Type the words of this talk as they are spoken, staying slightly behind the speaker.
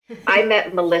I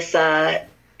met Melissa.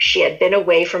 She had been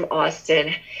away from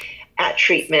Austin at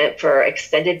treatment for an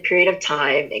extended period of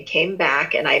time and came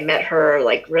back, and I met her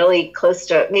like really close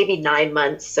to maybe 9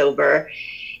 months sober.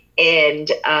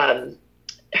 And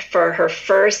for her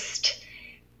first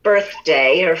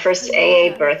birthday, her first AA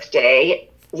Yeah. birthday,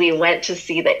 we went to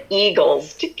see the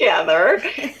Eagles together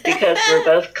because we're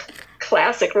both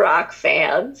classic rock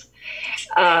fans.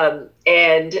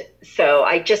 And so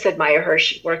I just admire her.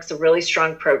 She works a really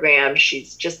strong program.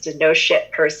 She's just a no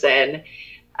shit person.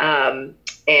 Um,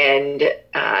 and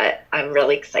I'm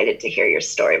really excited to hear your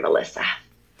story, Melissa.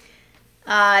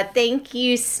 Thank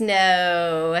you,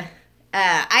 Snow.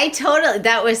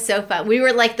 That was so fun. We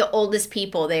were like the oldest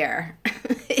people there.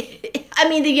 I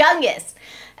mean, the youngest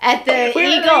at the We were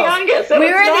the Eagles. youngest. We It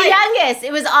was were the nice. youngest.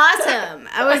 It was awesome.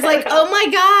 I was like, oh my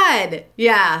God.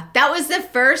 Yeah. That was the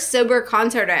first sober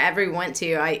concert I ever went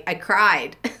to. I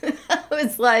cried. I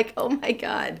was like, oh my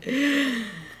God.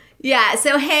 Yeah.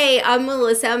 So, hey, I'm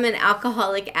Melissa. I'm an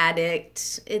alcoholic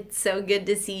addict. It's so good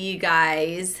to see you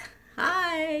guys.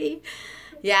 Hi.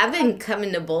 Yeah, I've been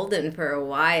coming to Bolden for a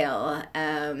while.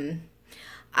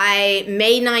 I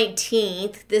May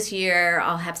 19th this year,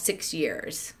 I'll have 6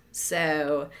 years.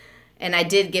 So, and I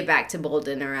did get back to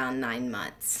Bolden around 9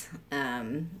 months.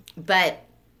 But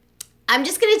I'm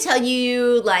just going to tell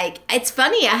you, like, it's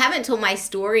funny. I haven't told my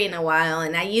story in a while,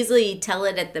 and I usually tell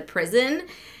it at the prison.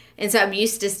 And so I'm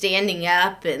used to standing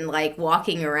up and like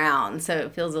walking around. So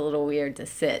it feels a little weird to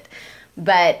sit.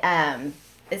 But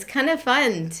it's kind of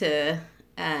fun to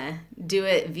do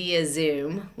it via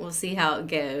Zoom. We'll see how it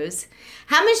goes.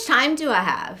 How much time do I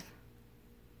have?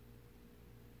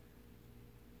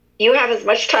 You have as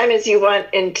much time as you want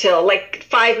until like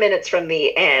 5 minutes from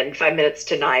the end, 5 minutes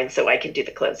to nine, so I can do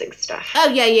the closing stuff. Oh,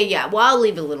 yeah, yeah, yeah. Well, I'll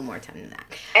leave a little more time than that.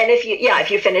 And if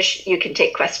you finish, you can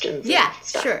take questions and Yeah,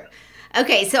 stuff. sure.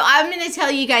 Okay, so I'm going to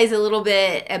tell you guys a little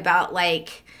bit about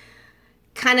like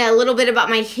kind of a little bit about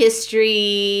my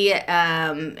history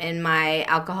and my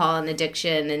alcohol and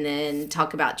addiction, and then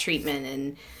talk about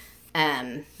treatment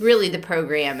and really the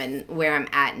program and where I'm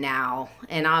at now.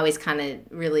 And I always kind of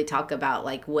really talk about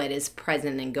like what is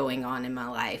present and going on in my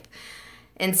life.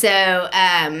 And so,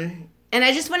 and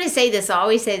I just want to say this, I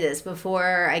always say this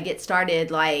before I get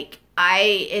started, like,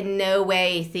 I in no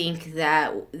way think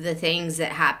that the things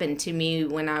that happened to me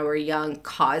when I were young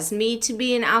caused me to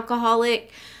be an alcoholic,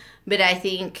 but I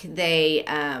think they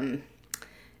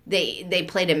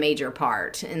played a major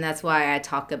part, and that's why I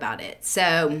talk about it.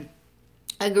 So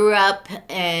I grew up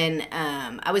and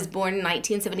I was born in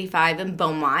 1975 in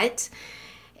Beaumont,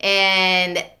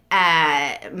 and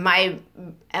I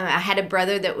had a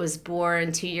brother that was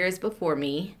born 2 years before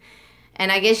me, and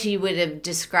I guess you would have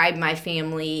described my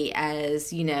family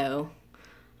as,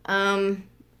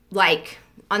 like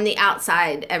on the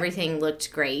outside everything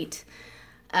looked great.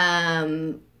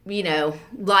 A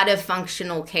lot of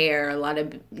functional care, a lot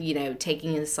of,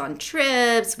 taking us on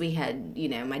trips. We had,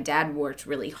 my dad worked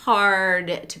really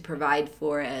hard to provide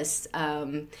for us.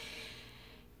 And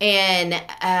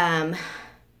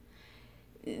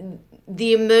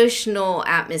the emotional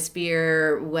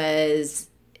atmosphere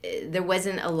there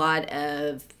wasn't a lot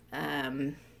of,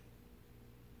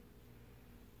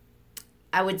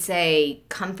 I would say,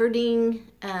 comforting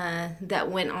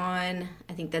that went on.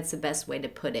 I think that's the best way to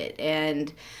put it.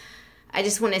 And I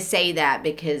just want to say that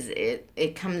because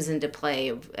it comes into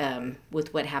play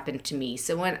with what happened to me.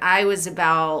 So when I was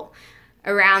about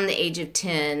around the age of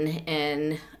 10,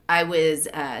 and I was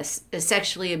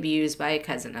sexually abused by a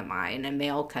cousin of mine, a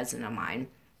male cousin of mine.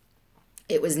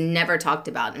 It was never talked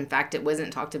about. In fact, it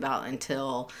wasn't talked about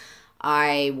until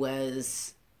I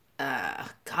was,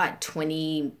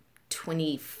 20,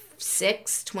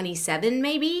 26, 27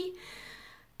 maybe.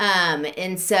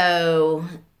 And so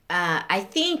I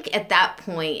think at that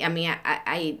point, I mean,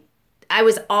 I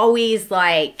was always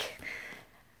like,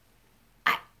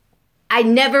 I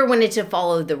never wanted to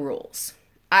follow the rules.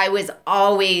 I was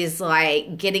always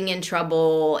like getting in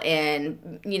trouble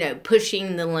and,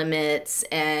 pushing the limits,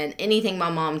 and anything my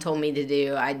mom told me to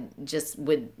do, I just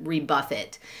would rebuff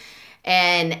it.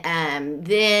 And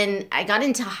then I got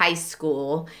into high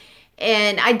school,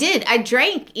 and I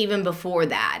drank even before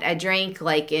that. I drank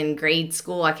like in grade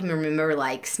school. I can remember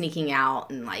like sneaking out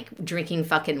and like drinking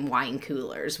fucking wine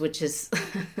coolers, which is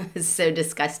so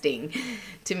disgusting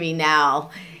to me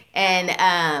now. And,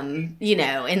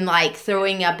 and like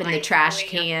throwing up in the trash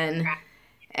can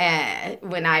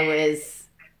when I was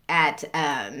at,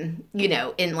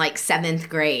 in like seventh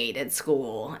grade at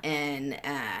school. And,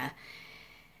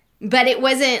 but it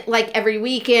wasn't like every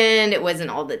weekend. It wasn't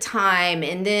all the time.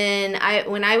 And then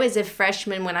when I was a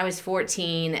freshman, when I was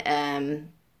 14,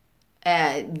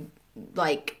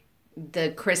 like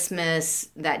the Christmas,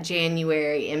 that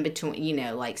January in between,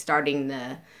 like starting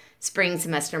the spring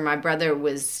semester, my brother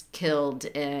was killed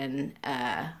in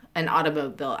an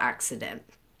automobile accident,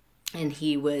 and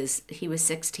he was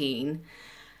 16.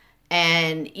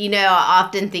 And I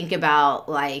often think about,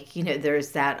 like,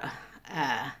 there's that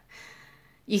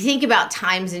you think about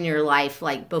times in your life,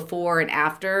 like before and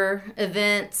after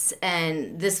events,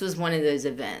 and this was one of those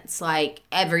events. Like,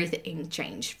 everything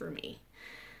changed for me.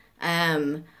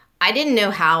 I didn't know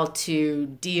how to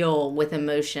deal with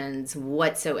emotions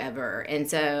whatsoever. And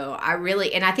so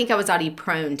I think I was already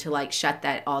prone to like shut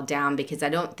that all down, because I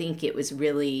don't think it was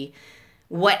really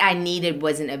what I needed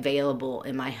wasn't available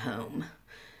in my home.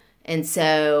 And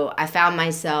so I found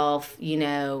myself,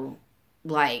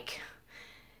 like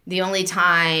the only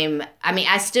time,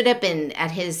 I stood up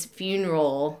at his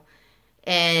funeral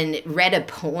and read a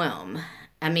poem.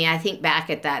 I think back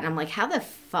at that and I'm like, how the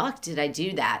fuck did I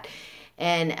do that?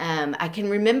 And I can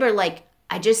remember, like,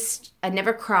 I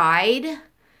never cried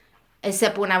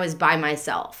except when I was by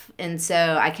myself. And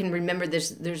so I can remember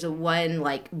there's a one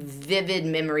like vivid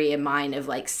memory in mine of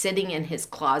like sitting in his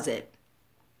closet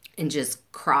and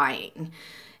just crying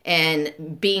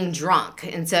and being drunk.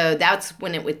 And so that's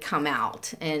when it would come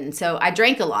out. And so I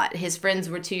drank a lot. His friends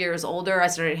were 2 years older. I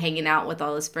started hanging out with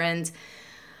all his friends.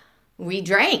 We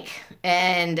drank,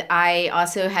 and I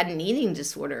also had an eating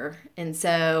disorder. And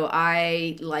so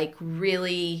I like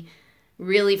really,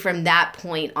 really from that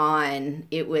point on,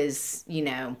 it was,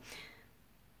 it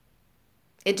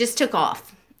just took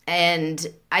off. And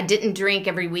I didn't drink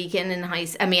every weekend in high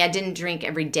school. I didn't drink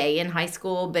every day in high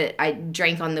school, but I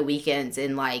drank on the weekends,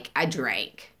 and like I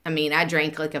drank. I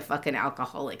drank like a fucking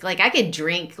alcoholic. Like, I could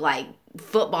drink like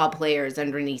football players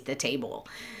underneath the table.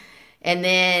 And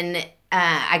then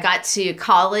I got to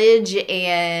college,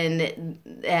 and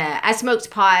I smoked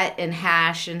pot and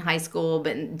hash in high school,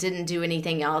 but didn't do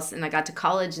anything else. And I got to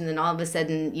college, and then all of a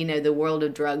sudden, the world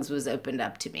of drugs was opened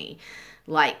up to me.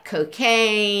 Like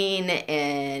cocaine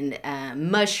and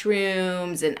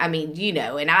mushrooms, and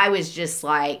and I was just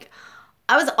like,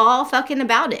 I was all fucking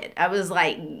about it. I was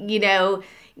like,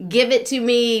 give it to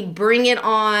me, bring it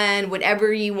on,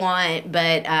 whatever you want.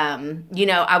 But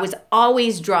I was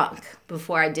always drunk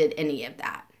before I did any of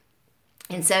that.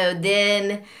 And so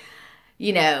then,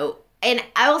 and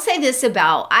I will say this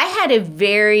about, I had a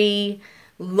very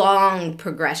long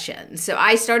progression. So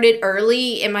I started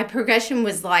early, and my progression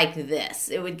was like this.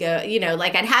 It would go,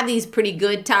 like I'd have these pretty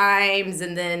good times,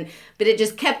 and then, but it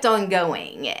just kept on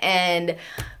going. And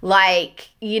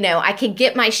like, I could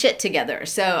get my shit together.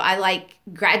 So I like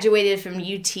graduated from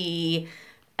UT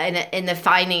in the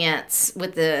finance,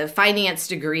 with the finance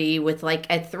degree with like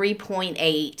a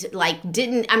 3.8, like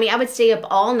I would stay up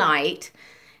all night.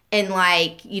 And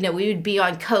like, we would be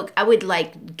on coke. I would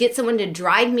like get someone to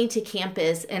drive me to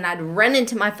campus, and I'd run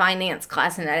into my finance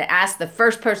class, and I'd ask the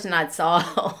first person I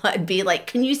saw, I'd be like,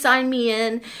 can you sign me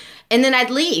in? And then I'd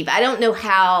leave. I don't know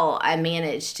how I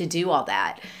managed to do all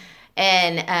that.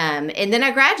 And then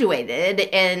I graduated,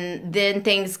 and then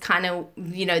things kind of,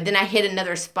 then I hit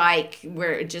another spike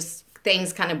where it just,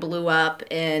 things kind of blew up.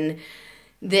 And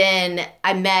then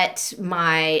I met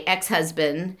my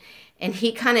ex-husband, and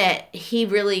he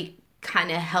really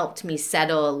kind of helped me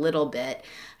settle a little bit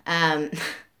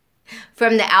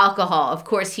from the alcohol. Of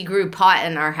course, he grew pot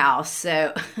in our house.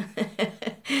 So,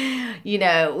 we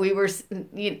were,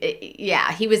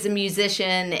 he was a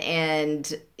musician,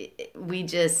 and we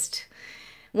just,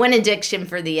 one addiction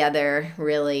for the other,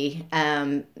 really.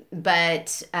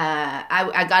 But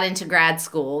I got into grad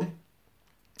school.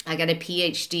 I got a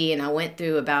PhD, and I went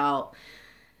through about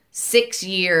 6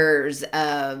 years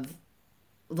of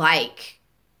like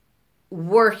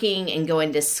working and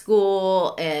going to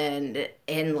school and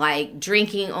like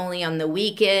drinking only on the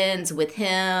weekends with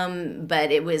him.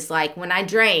 But it was like, when I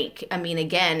drank,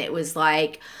 again, it was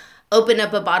like open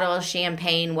up a bottle of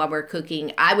champagne while we're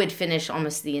cooking. I would finish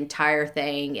almost the entire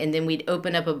thing, and then we'd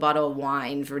open up a bottle of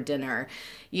wine for dinner,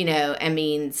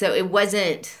 so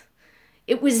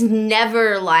it was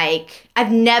never like,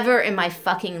 I've never in my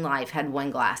fucking life had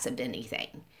one glass of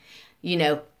anything,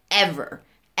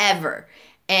 ever.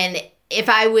 And if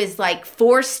I was like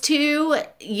forced to,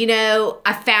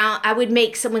 I would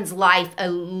make someone's life a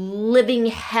living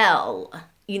hell.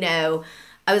 I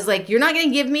was like, you're not going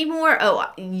to give me more? Oh,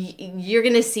 you're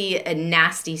going to see a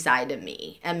nasty side of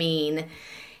me.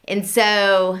 And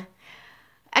so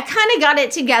I kind of got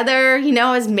it together.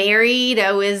 I was married.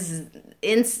 I was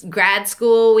in grad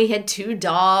school. We had 2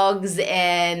 dogs.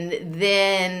 And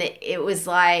then it was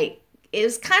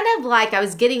kind of like I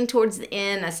was getting towards the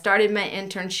end. I started my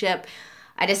internship.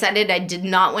 I decided I did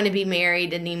not want to be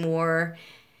married anymore.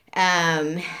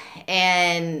 Um,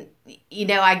 and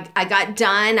I got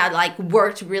done. I like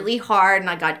worked really hard and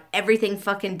I got everything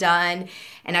fucking done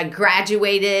and I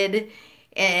graduated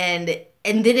and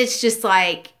then it's just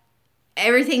like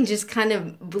everything just kind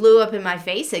of blew up in my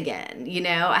face again.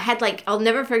 I had like, I'll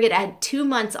never forget, I had 2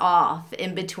 months off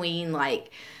in between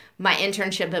like my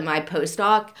internship and my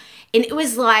postdoc. And it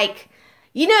was like,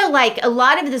 like a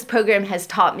lot of this program has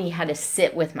taught me how to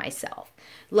sit with myself.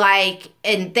 Like,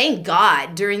 and thank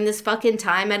God during this fucking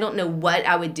time, I don't know what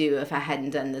I would do if I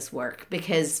hadn't done this work,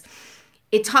 because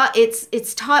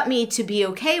it's taught me to be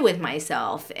okay with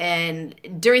myself. And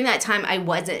during that time I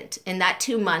wasn't, and that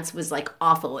 2 months was like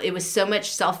awful. It was so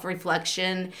much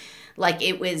self-reflection, like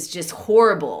it was just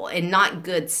horrible and not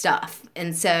good stuff.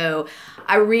 And so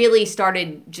I really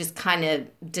started just kind of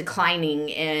declining,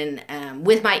 and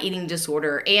with my eating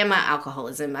disorder and my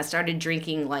alcoholism, I started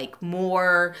drinking like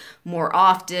more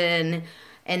often.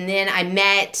 And then I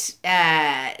met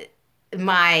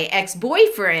my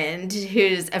ex-boyfriend,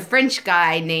 who's a French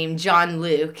guy named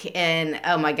Jean-Luc, and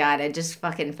oh my God, I just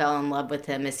fucking fell in love with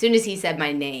him. As soon as he said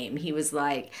my name, he was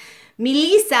like,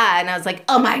 Melissa, and I was like,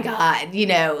 oh my God,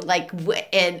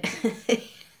 and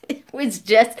it was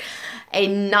just a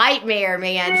nightmare,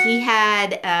 man. He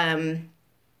had,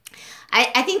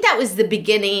 I think that was the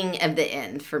beginning of the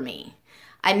end for me.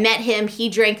 I met him, he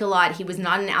drank a lot, he was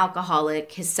not an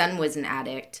alcoholic, his son was an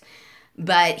addict,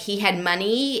 but he had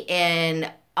money,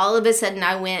 and all of a sudden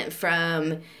I went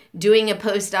from doing a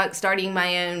postdoc, starting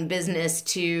my own business,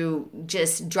 to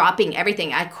just dropping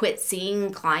everything. I quit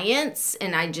seeing clients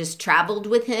and I just traveled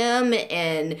with him,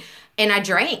 and I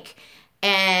drank.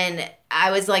 And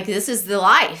I was like, this is the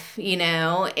life,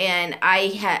 and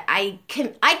I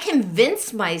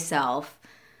convinced myself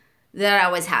that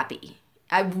I was happy.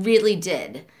 I really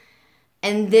did.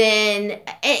 And then,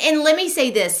 and let me say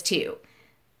this too.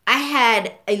 I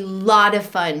had a lot of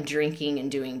fun drinking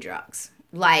and doing drugs.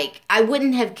 Like, I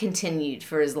wouldn't have continued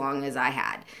for as long as I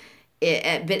had.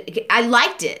 But I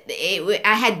liked it.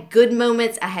 I had good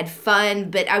moments. I had fun,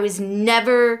 but I was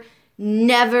never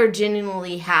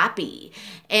genuinely happy.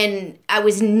 And I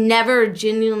was never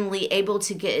genuinely able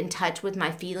to get in touch with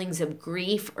my feelings of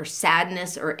grief or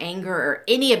sadness or anger or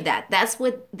any of that. That's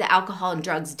what the alcohol and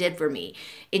drugs did for me.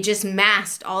 It just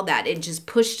masked all that. It just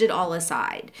pushed it all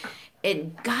aside.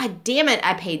 And God damn it,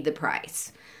 I paid the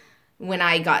price when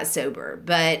I got sober.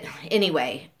 But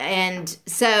anyway, and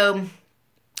so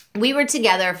we were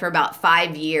together for about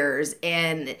 5 years,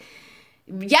 and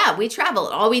yeah, we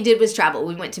traveled. All we did was travel.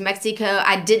 We went to Mexico.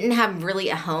 I didn't have really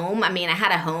a home. I mean, I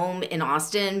had a home in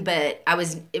Austin, but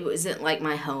it wasn't like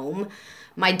my home.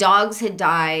 My dogs had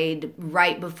died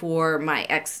right before my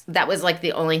ex. That was like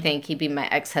the only thing keeping my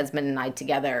ex-husband and I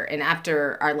together. And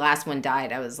after our last one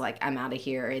died, I was like, I'm out of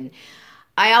here. And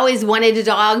I always wanted a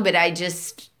dog, but I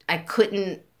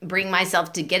couldn't bring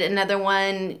myself to get another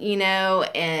one,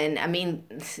 And I mean,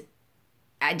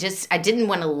 I didn't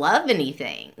want to love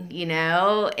anything,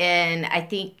 And I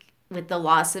think with the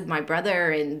loss of my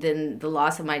brother and then the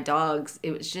loss of my dogs,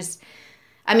 it was just,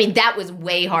 I mean, that was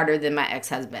way harder than my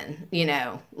ex-husband,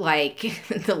 like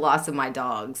the loss of my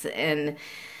dogs. And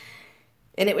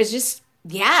it was just,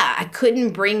 yeah, I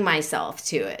couldn't bring myself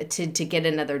to it, to get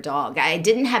another dog. I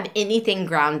didn't have anything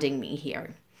grounding me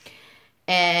here.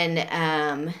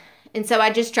 And so I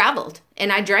just traveled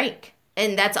and I drank,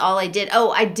 and that's all I did.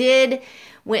 Oh, I did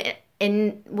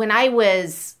when I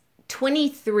was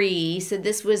 23, so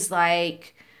this was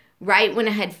like right when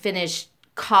I had finished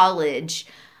college,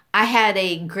 I had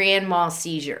a grand mal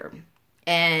seizure,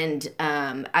 and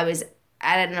I was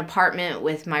at an apartment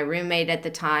with my roommate at the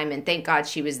time, and thank God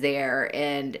she was there,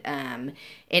 and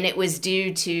it was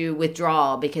due to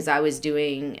withdrawal because I was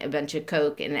doing a bunch of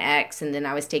coke and X, and then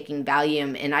I was taking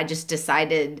Valium, and I just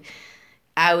decided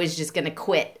I was just gonna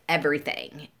quit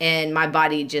everything, and my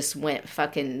body just went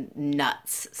fucking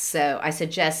nuts. So I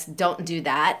suggest don't do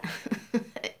that.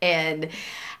 And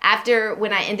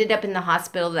when I ended up in the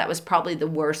hospital, that was probably the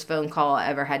worst phone call I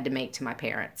ever had to make to my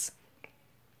parents,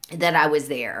 that I was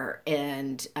there.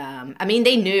 And I mean,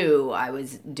 they knew I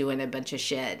was doing a bunch of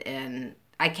shit, and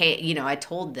I can't, I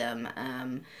told them,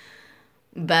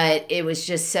 but it was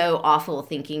just so awful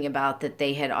thinking about that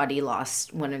they had already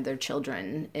lost one of their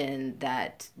children, and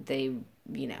that they,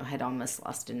 had almost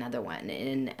lost another one.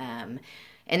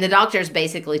 And the doctors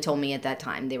basically told me at that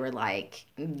time, they were like,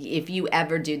 if you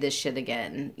ever do this shit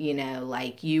again,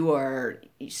 like, you are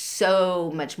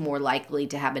so much more likely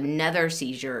to have another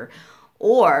seizure,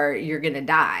 or you're going to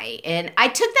die. And I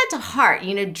took that to heart.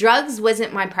 Drugs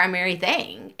wasn't my primary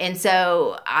thing. And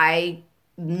so I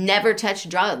never touched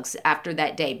drugs after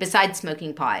that day, besides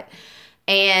smoking pot.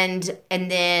 And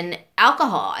then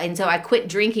alcohol. And so I quit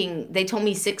drinking. They told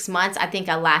me 6 months. I think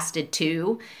I lasted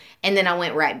 2. And then I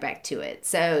went right back to it.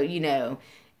 So,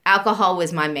 alcohol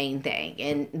was my main thing.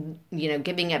 And,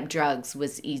 giving up drugs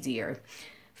was easier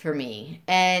for me.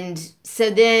 And so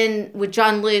then with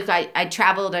John Luke, I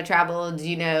traveled,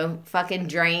 fucking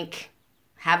drank,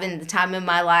 having the time of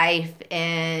my life.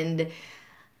 And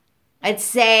I'd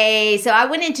say, so I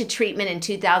went into treatment in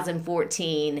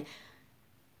 2014,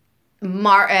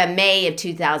 May of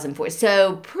 2004.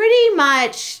 So pretty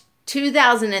much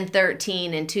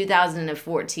 2013 and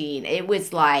 2014, it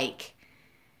was like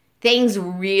things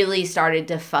really started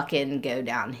to fucking go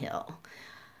downhill.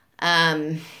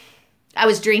 I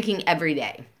was drinking every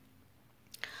day.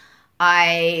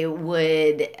 I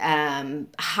would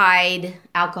hide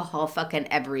alcohol fucking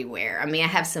everywhere. I mean, I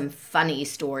have some funny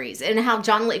stories. And how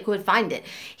John Lake would find it.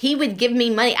 He would give me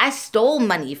money. I stole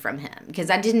money from him because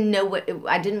I didn't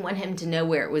want him to know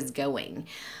where it was going.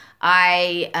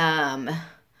 I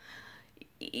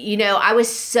was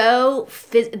so,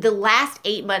 the last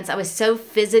 8 months, I was so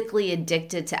physically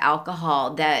addicted to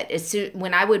alcohol that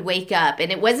when I would wake up,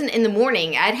 and it wasn't in the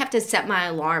morning, I'd have to set my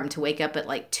alarm to wake up at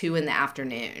like 2 in the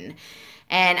afternoon.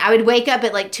 And I would wake up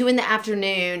at like 2 in the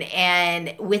afternoon,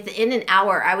 and within an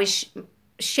hour, I was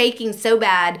shaking so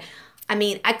bad. I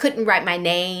mean, I couldn't write my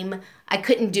name. I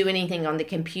couldn't do anything on the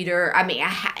computer. I mean,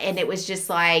 and it was just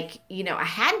like, I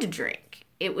had to drink.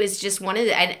 It was just one of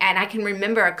the, and I can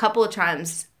remember a couple of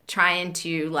times trying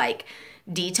to like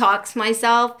detox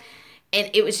myself. And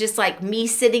it was just like me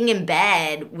sitting in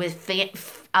bed with,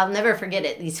 I'll never forget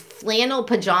it, these flannel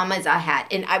pajamas I had.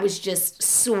 And I was just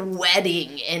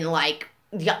sweating and like,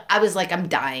 I was like, I'm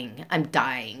dying,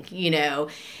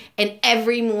 And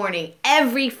every morning,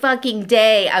 every fucking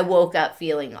day, I woke up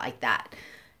feeling like that.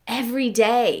 Every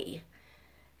day.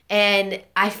 And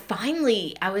I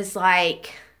was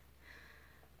like,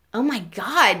 oh my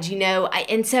God,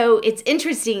 and so it's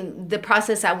interesting the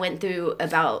process I went through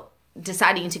about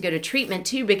deciding to go to treatment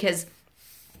too, because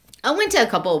I went to a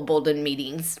couple of Bolden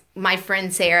meetings. My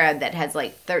friend Sarah, that has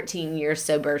like 13 years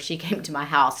sober, she came to my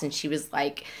house and she was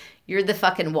like, you're the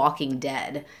fucking Walking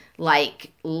Dead.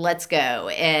 Like, let's go.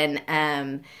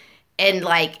 And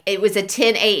like, it was a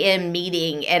 10 a.m.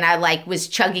 meeting, and I like was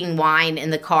chugging wine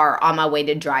in the car on my way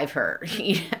to drive her.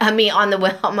 On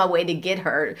my way to get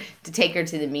her, to take her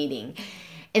to the meeting.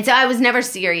 And so I was never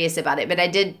serious about it, but I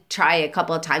did try a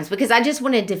couple of times because I just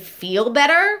wanted to feel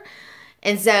better.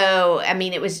 And so,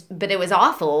 it was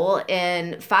awful.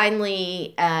 And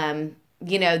finally,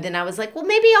 then I was like, well,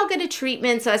 maybe I'll go to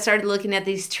treatment. So I started looking at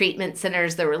these treatment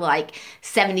centers that were like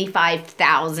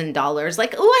 $75,000.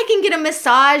 Like, oh, I can get a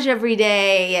massage every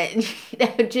day. And,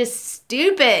 just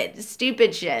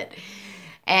stupid shit.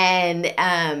 And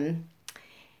I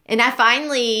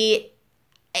finally,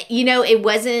 it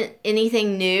wasn't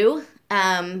anything new.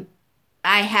 I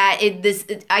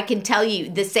can tell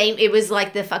you the same, it was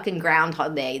like the fucking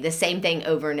Groundhog Day, the same thing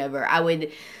over and over. I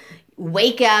would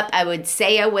wake up, I would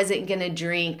say I wasn't going to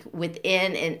drink.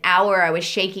 Within an hour, I was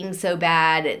shaking so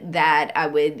bad that I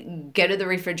would go to the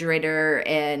refrigerator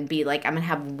and be like, I'm going to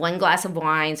have 1 glass of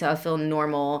wine so I feel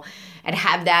normal. I'd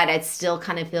have that. I'd still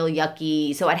kind of feel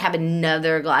yucky. So I'd have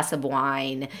another glass of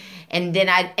wine. And then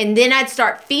I'd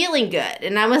start feeling good.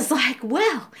 And I was like,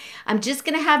 well, I'm just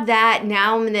going to have that.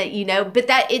 Now I'm going to, but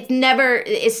it's never,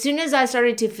 as soon as I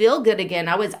started to feel good again,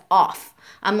 I was off.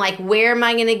 I'm like, where am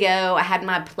I going to go? I had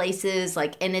my places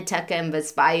like Inatuka and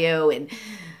Vespaio and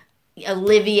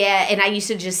Olivia. And I used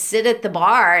to just sit at the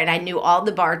bar, and I knew all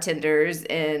the bartenders,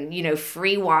 and,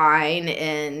 free wine.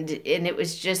 And it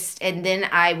was just, and then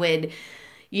I would,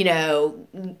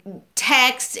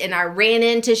 text, and I ran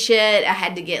into shit. I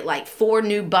had to get like 4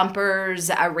 new bumpers.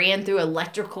 I ran through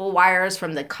electrical wires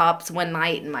from the cops one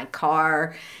night in my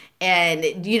car.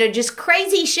 And, just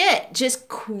crazy shit, just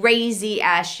crazy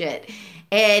ass shit.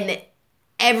 And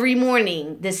every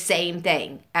morning, the same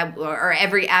thing, or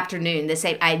every afternoon, the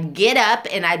same. I'd get up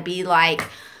and I'd be like,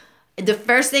 the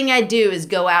first thing I'd do is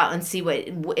go out and see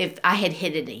if I had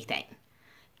hit anything.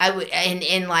 I would,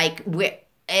 and like,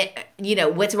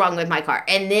 what's wrong with my car?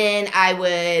 And then I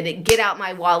would get out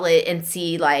my wallet and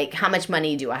see like, how much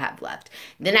money do I have left?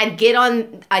 Then I'd get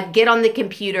on the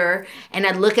computer and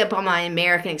I'd look up on my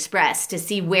American Express to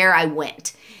see where I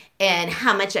went and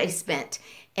how much I spent.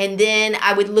 And then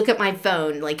I would look at my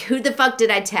phone, like, who the fuck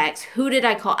did I text? Who did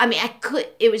I call?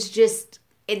 It was just,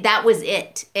 that was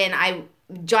it. And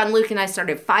John Luke and I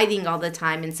started fighting all the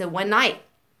time. And so one night,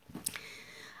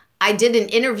 I did an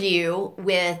interview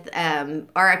with,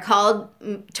 or I called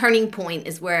Turning Point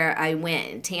is where I went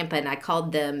in Tampa, and I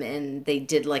called them and they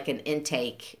did like an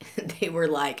intake. They were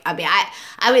like, I mean,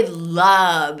 I would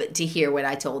love to hear what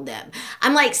I told them.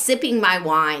 I'm like sipping my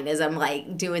wine as I'm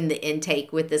like doing the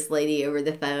intake with this lady over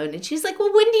the phone. And she's like,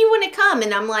 well, when do you want to come?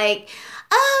 And I'm like,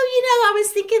 oh, I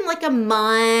was thinking like a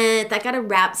month. I got to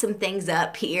wrap some things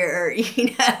up here,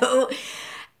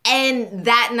 And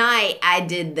that night, I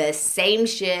did the same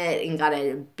shit and got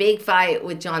a big fight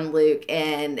with John Luke.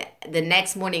 And the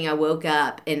next morning, I woke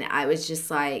up and I was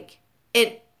just like,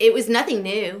 it was nothing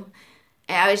new.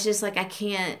 And I was just like, I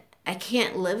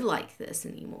can't live like this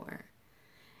anymore.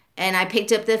 And I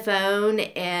picked up the phone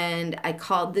and I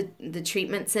called the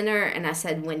treatment center and I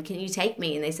said, when can you take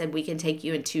me? And they said, we can take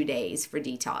you in 2 days for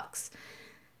detox.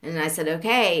 And I said,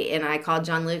 okay. And I called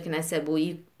John Luke and I said, will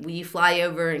you fly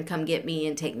over and come get me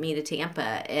and take me to Tampa?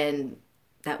 And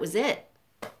that was it.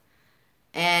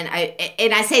 And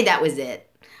I say that was it.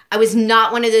 I was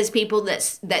not one of those people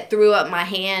that threw up my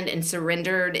hand and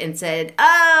surrendered and said,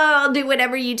 oh, I'll do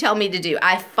whatever you tell me to do.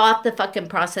 I fought the fucking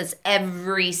process,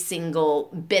 every single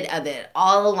bit of it,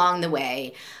 all along the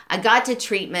way. I got to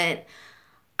treatment.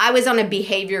 I was on a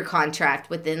behavior contract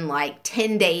within like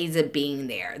 10 days of being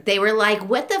there. They were like,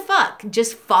 what the fuck?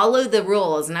 Just follow the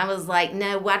rules. And I was like,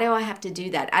 no, why do I have to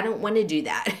do that? I don't want to do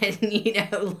that.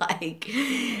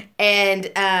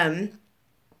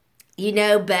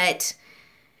 But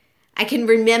I can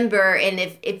remember, and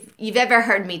if you've ever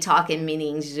heard me talk in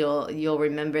meetings, you'll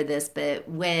remember this, but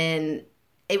when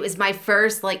it was my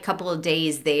first like couple of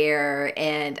days there,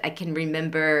 and I can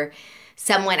remember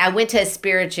I went to a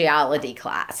spirituality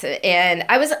class, and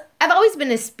I've always been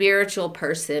a spiritual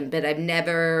person, but I've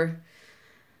never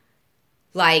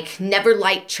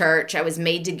liked church. I was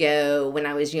made to go when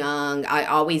I was young. I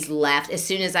always left as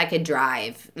soon as I could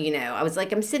drive. I was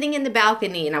like, I'm sitting in the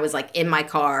balcony, and I was like in my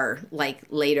car like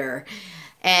later.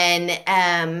 And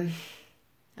I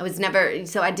was never,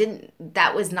 so I didn't,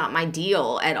 that was not my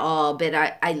deal at all. But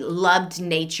I loved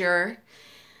nature.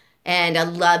 And I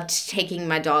loved taking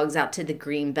my dogs out to the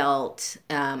green belt.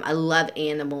 I love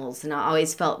animals, and I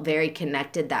always felt very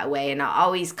connected that way. And I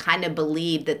always kind of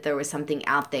believed that there was something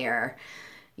out there,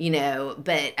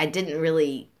 but I didn't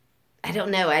really, I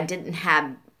don't know, I didn't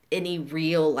have any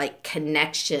real like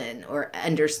connection or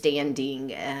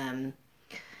understanding.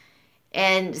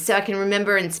 And so I can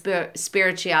remember in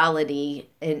spirituality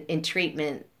in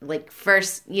treatment, like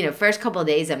first couple of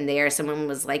days I'm there, someone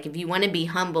was like, if you want to be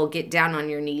humble, get down on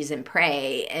your knees and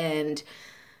pray. And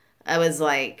I was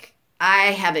like, I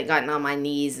haven't gotten on my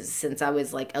knees since I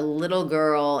was like a little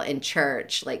girl in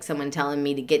church, like someone telling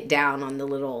me to get down on the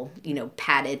little,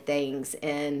 padded things.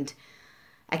 And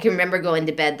I can remember going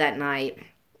to bed that night,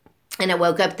 and I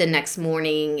woke up the next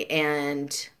morning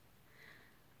and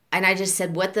I just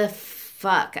said, what the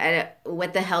fuck?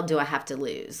 What the hell do I have to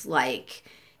lose?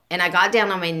 And I got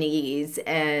down on my knees,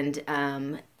 and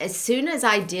as soon as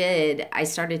I did, I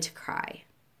started to cry.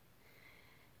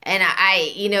 And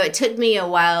it took me a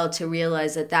while to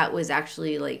realize that was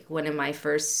actually like one of my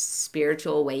first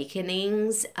spiritual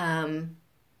awakenings.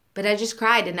 But I just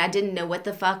cried, and I didn't know what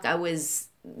the fuck I was,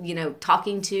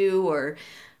 talking to, or,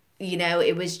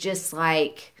 it was just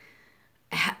like,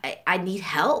 I need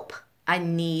help. I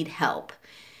need help.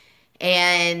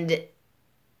 And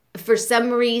for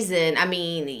some reason,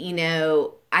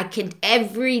 I can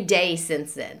every day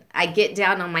since then, I get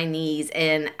down on my knees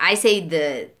and I say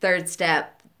the third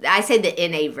step. I say the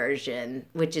NA version,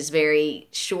 which is very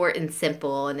short and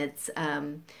simple. And it's,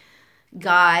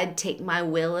 God, take my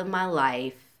will in my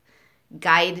life,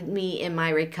 guide me in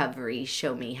my recovery,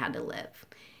 show me how to live.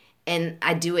 And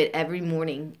I do it every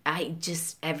morning.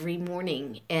 Every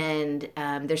morning. And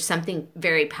there's something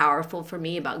very powerful for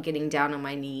me about getting down on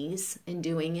my knees and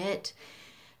doing it.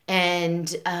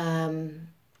 And,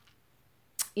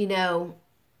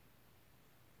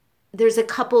 there's a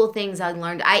couple of things I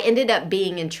learned. I ended up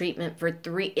being in treatment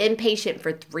inpatient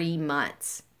for 3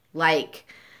 months.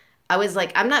 I was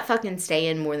like, I'm not fucking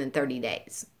staying more than 30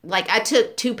 days. I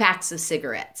took 2 packs of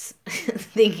cigarettes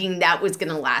thinking that was going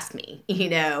to last me,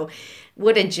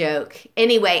 What a joke.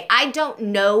 Anyway, I don't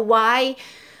know why,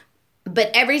 but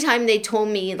every time they told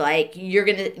me,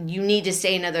 you need to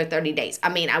stay another 30 days.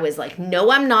 I was like,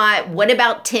 no, I'm not. What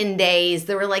about 10 days?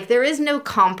 They were like, there is no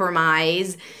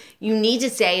compromise. You need to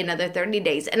stay another 30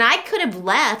 days. And I could have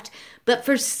left, but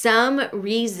for some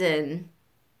reason,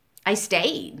 I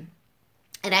stayed.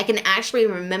 And I can actually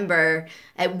remember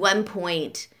at one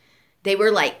point they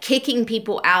were like kicking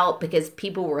people out because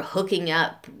people were hooking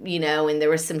up, and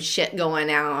there was some shit going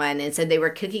on. And so they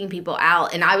were kicking people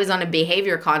out. And I was on a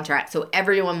behavior contract. So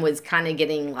everyone was kind of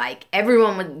getting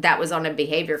everyone that was on a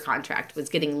behavior contract was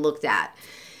getting looked at.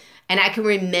 And I can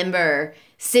remember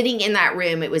sitting in that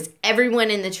room. It was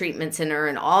everyone in the treatment center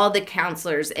and all the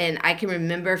counselors. And I can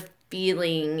remember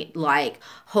feeling like,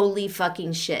 holy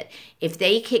fucking shit. If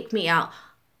they kick me out,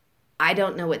 I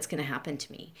don't know what's going to happen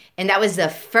to me. And that was the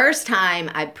first time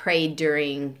I prayed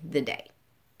during the day.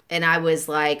 And I was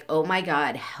like, oh my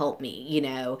God, help me,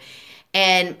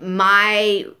 And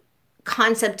my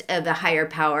concept of a higher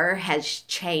power has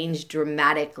changed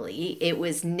dramatically. It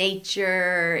was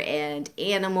nature and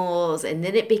animals, and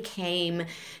then it became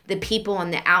the people on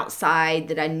the outside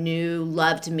that I knew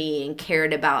loved me and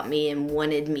cared about me and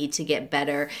wanted me to get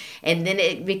better. And then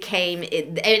it became,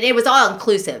 and it was all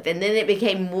inclusive. And then it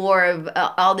became more of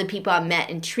all the people I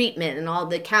met in treatment and all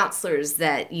the counselors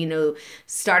that,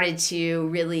 started to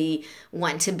really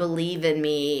want to believe in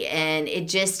me. And it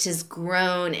just has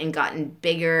grown and gotten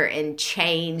bigger and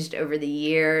changed over the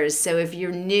years. So if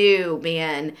you're new,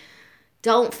 man,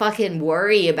 don't fucking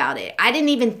worry about it. I didn't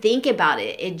even think about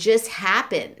it. It just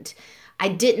happened. I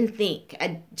didn't think.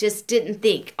 I just didn't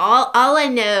think. All I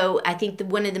know, I think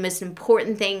one of the most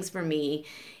important things for me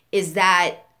is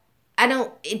that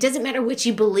it doesn't matter what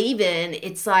you believe in.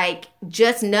 It's like,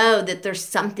 just know that there's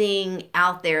something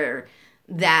out there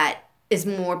that is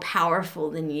more powerful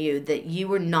than you, that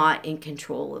you are not in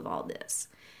control of all this.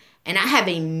 And I have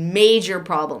a major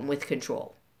problem with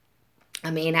control.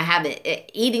 I mean, I have an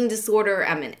eating disorder.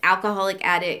 I'm an alcoholic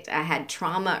addict. I had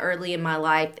trauma early in my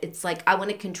life. It's like I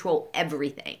want to control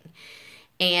everything.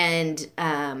 And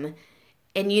I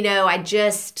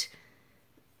just,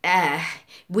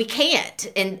 we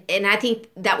can't. And I think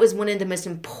that was one of the most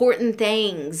important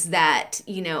things that,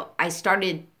 I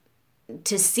started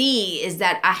to see, is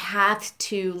that I have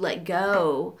to let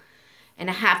go and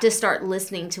I have to start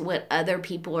listening to what other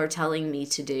people are telling me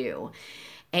to do.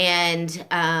 And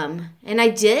I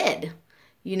did,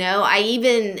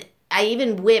 I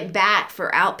even went back for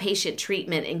outpatient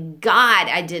treatment, and God,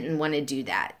 I didn't want to do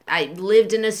that. I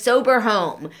lived in a sober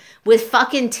home with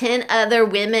fucking 10 other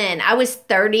women. I was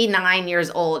 39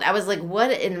 years old. I was like, what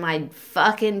am I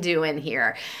fucking doing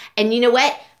here? And you know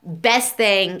what? Best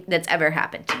thing that's ever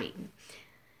happened to me.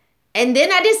 And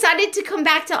then I decided to come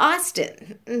back to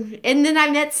Austin. And then I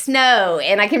met Snow.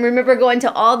 And I can remember going to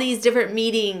all these different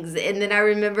meetings. And then I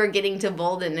remember getting to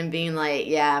Bolden and being like,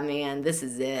 yeah, man, this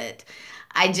is it.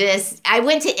 I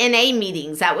went to NA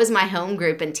meetings. That was my home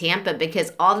group in Tampa,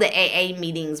 because all the AA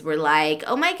meetings were like,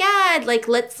 oh my God, like,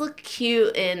 let's look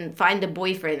cute and find a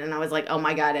boyfriend. And I was like, oh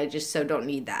my God, I just so don't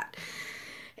need that.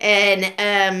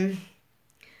 And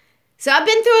so I've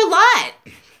been through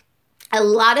a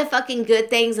lot of fucking good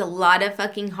things, a lot of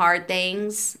fucking hard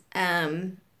things.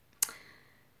 I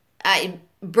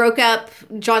broke up,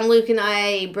 John Luke and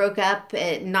I broke up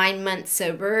at 9 months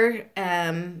sober.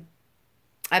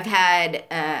 I've had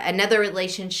another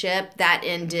relationship that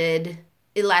ended.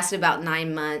 It lasted about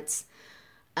 9 months.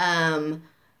 I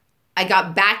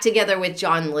got back together with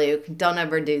John Luke. Don't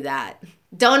ever do that.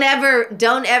 Don't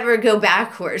ever go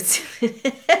backwards.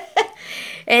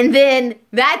 And then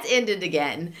that's ended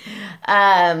again.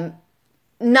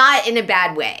 Not in a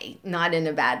bad way. Not in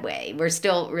a bad way. We're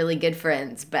still really good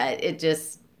friends, but it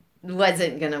just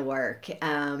wasn't going to work.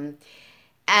 My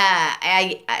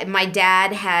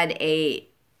dad had a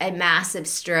massive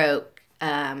stroke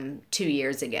 2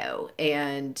 years ago,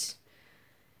 and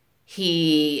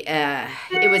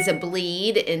it was a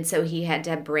bleed, and so he had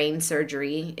to have brain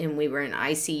surgery, and we were in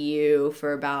ICU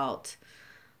for about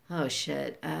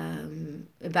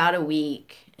about a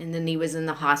week, and then he was in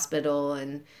the hospital,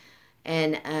 and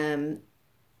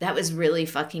that was really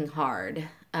fucking hard.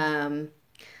 And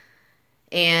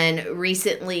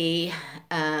recently,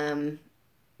 ending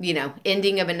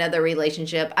of another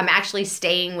relationship. I'm actually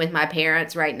staying with my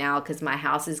parents right now because my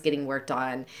house is getting worked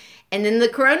on. And then the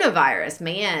coronavirus,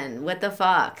 man, what the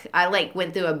fuck? I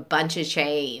went through a bunch of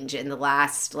change in the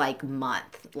last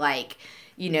month.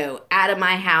 Out of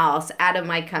my house, out of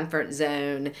my comfort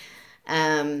zone,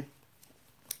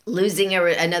 losing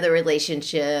another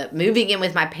relationship, moving in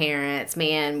with my parents,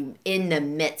 man, in the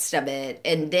midst of it.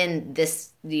 And then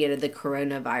this, the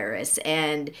coronavirus.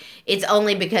 And it's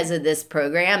only because of this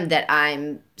program that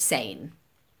I'm sane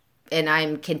and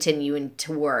I'm continuing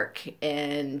to work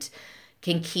and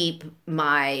can keep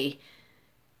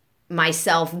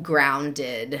myself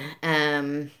grounded.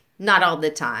 Not all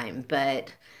the time,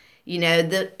 but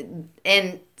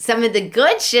and some of the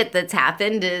good shit that's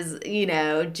happened is,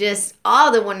 just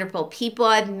all the wonderful people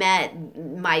I've met.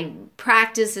 My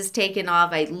practice has taken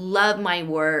off. I love my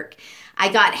work. I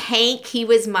got Hank. He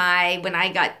was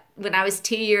when I was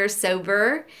 2 years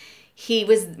sober, he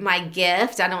was my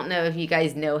gift. I don't know if you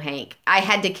guys know Hank. I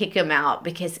had to kick him out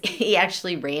because he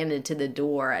actually ran into the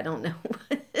door. I don't know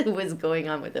what was going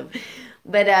on with him.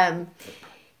 But,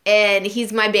 and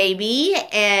he's my baby.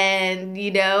 And,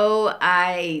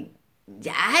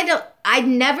 I've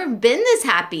never been this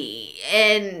happy.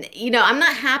 And, I'm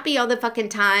not happy all the fucking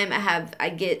time. I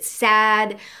get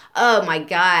sad. Oh my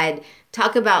God.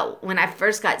 Talk about when I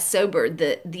first got sober,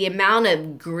 the amount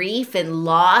of grief and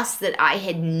loss that I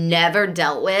had never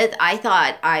dealt with. I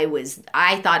thought I was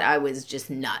just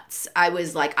nuts. I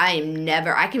was like, I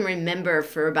can remember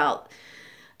for about,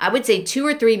 I would say 2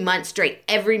 or 3 months straight,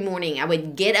 every morning I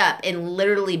would get up and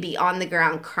literally be on the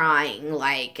ground crying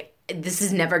like, this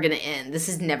is never going to end. This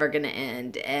is never going to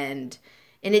end. And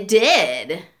it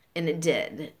did. And it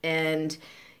did. And,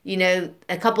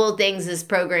 a couple of things this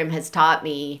program has taught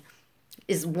me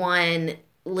is, one,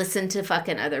 listen to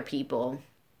fucking other people,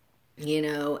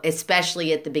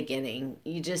 especially at the beginning.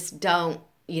 You just don't,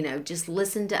 just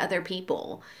listen to other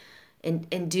people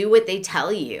and do what they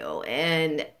tell you.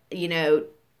 And,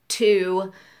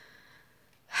 two,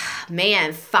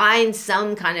 man, find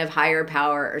some kind of higher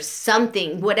power or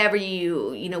something, whatever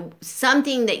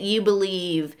something that you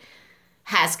believe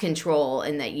has control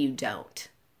and that you don't,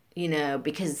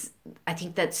 because I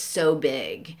think that's so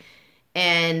big.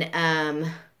 And,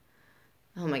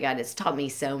 oh my God, it's taught me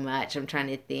so much. I'm trying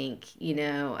to think,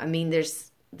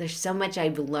 there's so much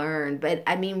I've learned, but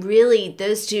really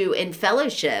those two in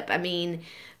fellowship.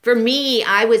 For me,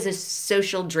 I was a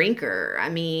social drinker.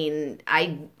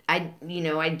 I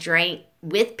drank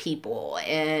with people.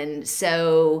 And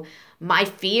so my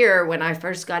fear when I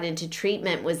first got into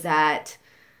treatment was that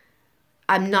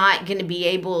I'm not going to be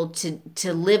able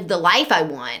to live the life I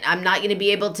want. I'm not going to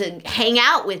be able to hang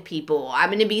out with people. I'm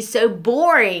going to be so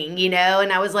boring,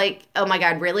 And I was like, oh my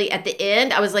God, really? At the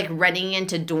end, I was like running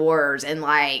into doors and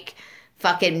like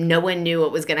fucking no one knew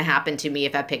what was going to happen to me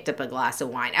if I picked up a glass of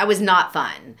wine. I was not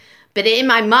fun. But in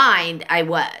my mind, I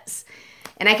was.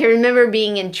 And I can remember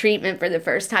being in treatment for the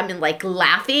first time and like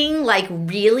laughing, like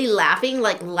really laughing,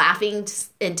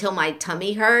 until my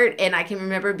tummy hurt. And I can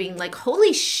remember being like,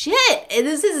 holy shit,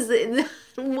 this is,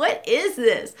 what is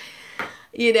this?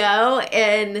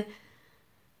 And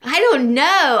I don't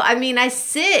know. I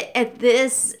sit at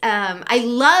this, I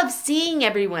love seeing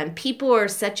everyone. People are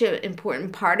such an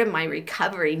important part of my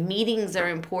recovery. Meetings are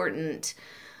important.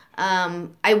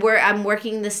 I'm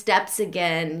working the steps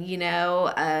again,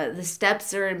 the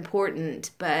steps are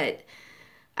important, but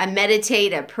I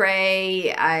meditate, I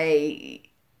pray, I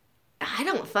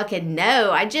don't fucking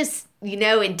know. I just,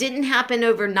 it didn't happen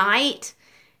overnight,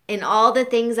 and all the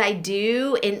things I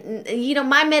do. And,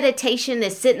 my meditation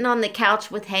is sitting on the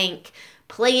couch with Hank,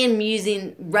 playing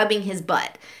music, rubbing his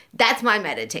butt. That's my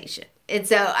meditation. And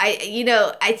so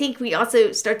I think we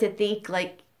also start to think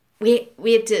like, we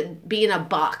have to be in a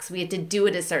box. We have to do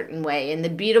it a certain way. And the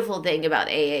beautiful thing about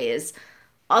AA is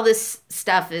all this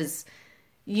stuff is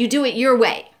you do it your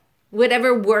way,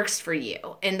 whatever works for you.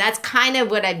 And that's kind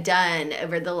of what I've done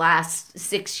over the last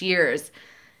 6 years,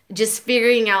 just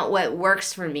figuring out what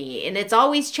works for me. And it's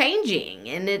always changing.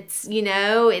 And it's,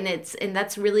 and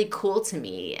that's really cool to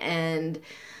me. And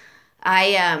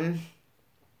I'm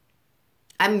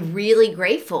really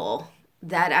grateful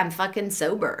that I'm fucking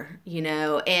sober,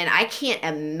 and I can't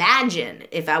imagine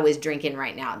if I was drinking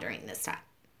right now during this time.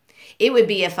 It would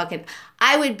be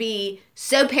I would be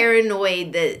so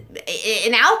paranoid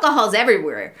and alcohol's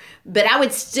everywhere, but I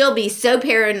would still be so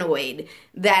paranoid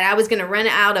that I was going to run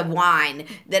out of wine,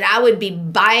 that I would be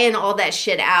buying all that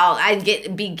shit out.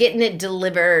 I'd be getting it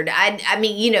delivered.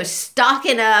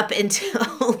 Stocking up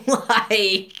until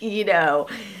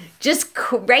just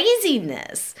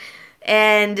craziness.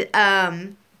 And,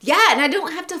 and I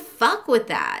don't have to fuck with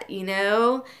that,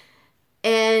 and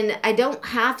I don't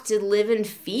have to live in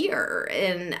fear,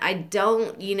 and I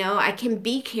don't, I can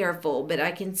be careful, but I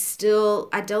can still,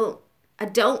 I don't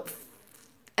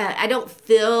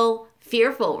feel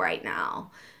fearful right now.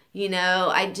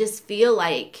 I just feel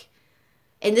like,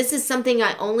 and this is something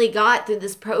I only got through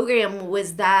this program,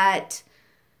 was that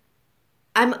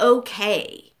I'm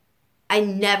okay. I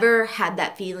never had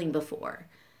that feeling before.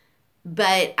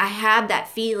 But I have that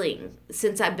feeling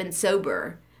since I've been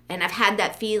sober. And I've had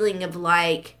that feeling of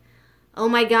like, oh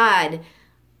my God,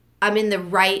 I'm in the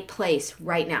right place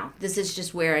right now. This is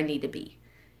just where I need to be.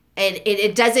 And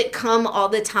it doesn't come all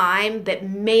the time, but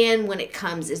man, when it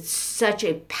comes, it's such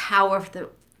a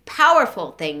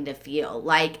powerful thing to feel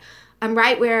like I'm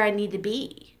right where I need to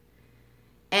be.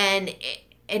 And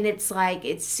and it's like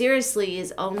it seriously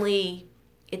is only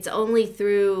it's only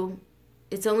through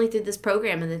this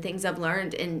program and the things I've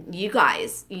learned and you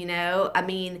guys, I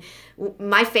mean,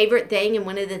 my favorite thing and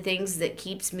one of the things that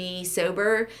keeps me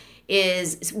sober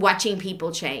is watching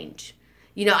people change.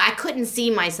 I couldn't see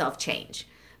myself change.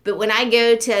 But when I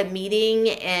go to a meeting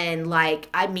and like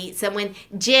I meet someone,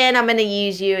 Jen, I'm going to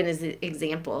use you as an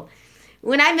example.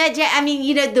 When I met Jen, I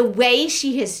mean, the way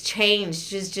she has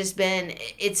changed has just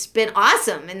it's been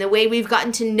awesome. And the way we've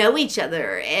gotten to know each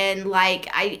other. And like,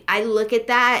 I look at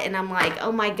that and I'm like,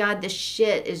 oh my God, this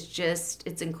shit is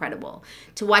it's incredible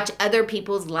to watch other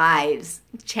people's lives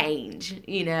change,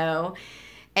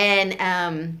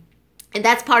 and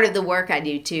that's part of the work I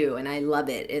do too, and I love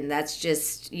it. And that's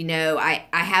just, I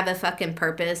have a fucking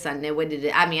purpose. I know what it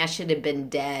is. I mean, I should have been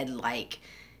dead like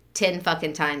 10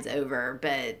 fucking times over,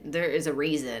 but there is a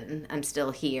reason I'm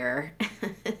still here.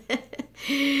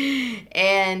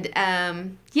 And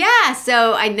yeah,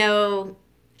 so I know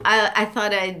I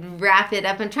thought I'd wrap it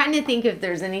up. I'm trying to think if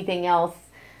there's anything else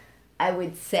I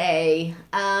would say.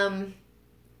 I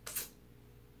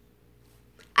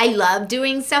love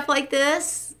doing stuff like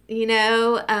this.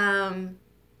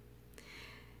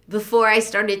 Before I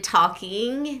started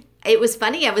talking, it was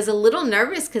funny. I was a little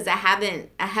nervous because I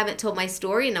haven't told my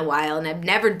story in a while, and I've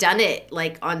never done it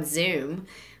like on Zoom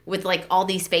with like all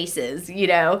these faces,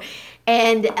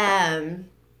 and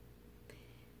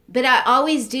but I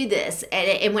always do this,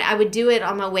 and when I would do it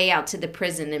on my way out to the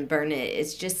prison and burn it,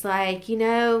 it's just like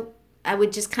I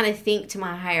would just kind of think to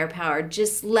my higher power,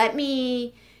 just let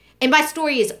me. And my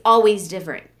story is always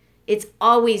different. It's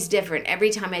always different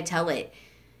every time I tell it.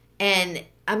 And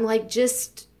I'm like,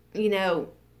 just,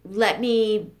 let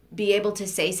me be able to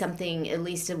say something at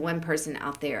least to one person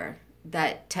out there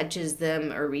that touches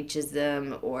them or reaches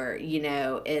them or,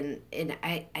 and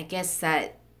I guess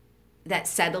that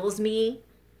settles me.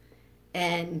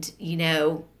 And,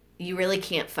 you really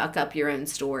can't fuck up your own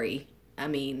story. I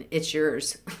mean, it's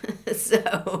yours.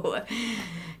 So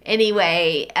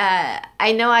anyway,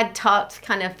 I know I talked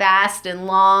kind of fast and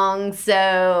long.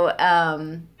 So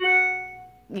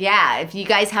yeah, if you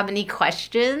guys have any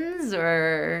questions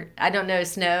or I don't know,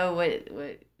 Snow,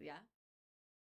 what